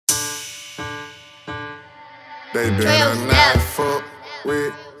They better not fuck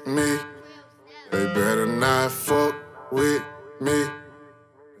with me. They better not fuck with me.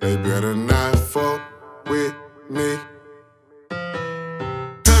 They better not fuck with me.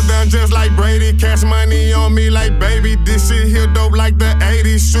 Touchdown just like Brady, cash money on me like baby. This shit here dope like the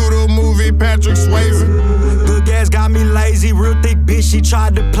 80s. Shooter movie, Patrick Swayze. Good gas got me lazy, real thick bitch, she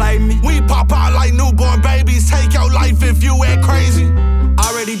tried to play me. We pop out like newborn babies, take your life if you act crazy.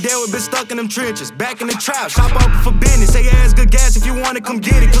 Already dealt with, been stuck in them trenches. Back in the trap, shop open for business. Say yeah, it's good gas if you wanna come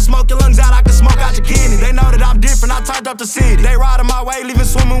get it. Can smoke your lungs out, I can smoke out your kidney. They know that I'm different, I turned up the city. They riding my way, leaving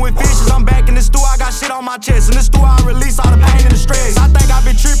swimming with fishes. I'm back in the stew, I got shit on my chest. In the stew, I release all the pain and the stress. I think I've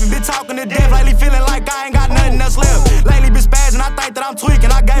been tripping, been talking to death. Lately feeling like I ain't got nothing else left. Lately been spazzing, I think that I'm tweaking.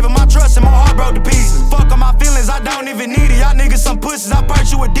 I gave him my trust and my heart broke to pieces. Fuck on my feelings, I don't even need it. Y'all niggas some pussies, I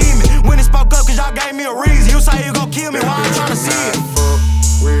purged you a demon. When it spoke up, cause y'all gave me a reason. You say you gon' kill me, why I'm tryna see it?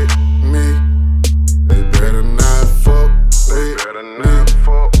 With me, they better not fuck with me. They better not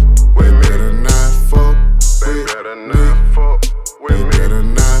fuck with me. They better not fuck with me.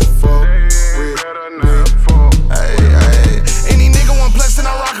 Hey, any nigga want flex and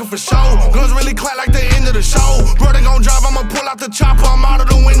I rockin' for show. Guns really clap like the end of the show. Bro, they gon' drive, I'ma pull out the chopper. I'm out of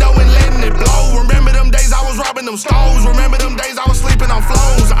the window and letting it blow. Remember them days I was robbing them stores. Remember them days I was sleeping on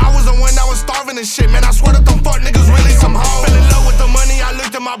floors. I was the one that was starving and shit. Man, I swear that them fuck niggas really some hoes. Fell in love with the money, I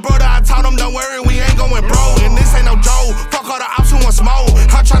looked at my brother. I told him, don't worry, we ain't going broke. And this ain't no joke. Fuck all the ops who want smoke.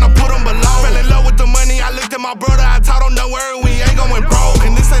 I'm tryna put them below. Fell in love with the money, I looked at my brother. I told him, don't worry, we ain't going broke.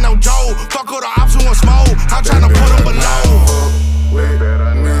 And this ain't no joke. Fuck all the ops who want smoke. I'm tryna put them below. They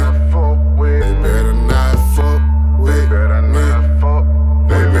better not fuck with. They better not fuck with. They better not fuck.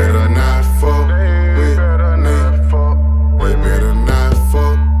 They better not fuck with. They better not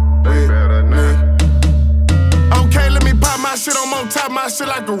fuck with me. Okay, let me pop my shit on top my shit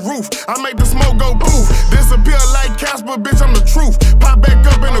like a roof. I make the smoke go poof. Disappear like Casper, bitch, I'm the truth. Pop back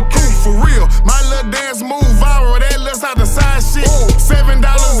up in the coupe, for real. My little dance move viral, that looks out the side shit.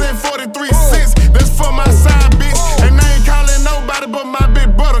 $7.43, that's for my side bitch. And I ain't calling nobody but my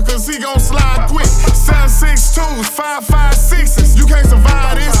big brother, cause he gon' slide quick. 7.62s, 5.56s, you can't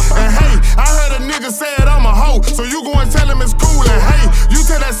survive this. And hey, I heard a nigga say it, I'm a hoe, so you go and tell him it's cool. And hey, you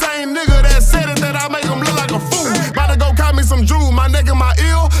tell that same nigga that said it that I make him look like a fool. About to go cop me some jewels, my neck and my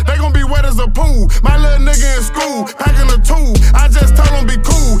ear, they gon' be wet as a pool. My little nigga in school, packing a tool, I just told him be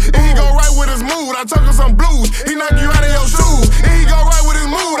cool. And he go right with his mood, I took him some blues, he knock you out of your shoes. And he go right with his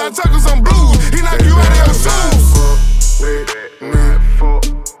mood, I took him some blues, he knock you out of your shoes. With me,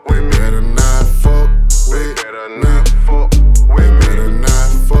 we better not fuck with. Better not fuck. We better not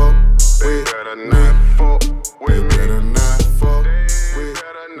fuck. We better not fuck. We better not fuck. We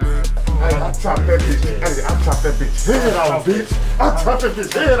better not fuck. Hey, I chop that bitch. Hey, I chop that bitch head off, bitch. I chop that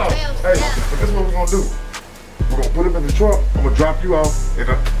bitch head off. Hey, but this is what we're gonna do. We're gonna put him in the truck. I'm gonna drop you off, and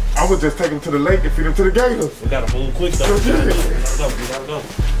I would just take him to the lake and feed him to the gators. We gotta move quick though. We gotta go.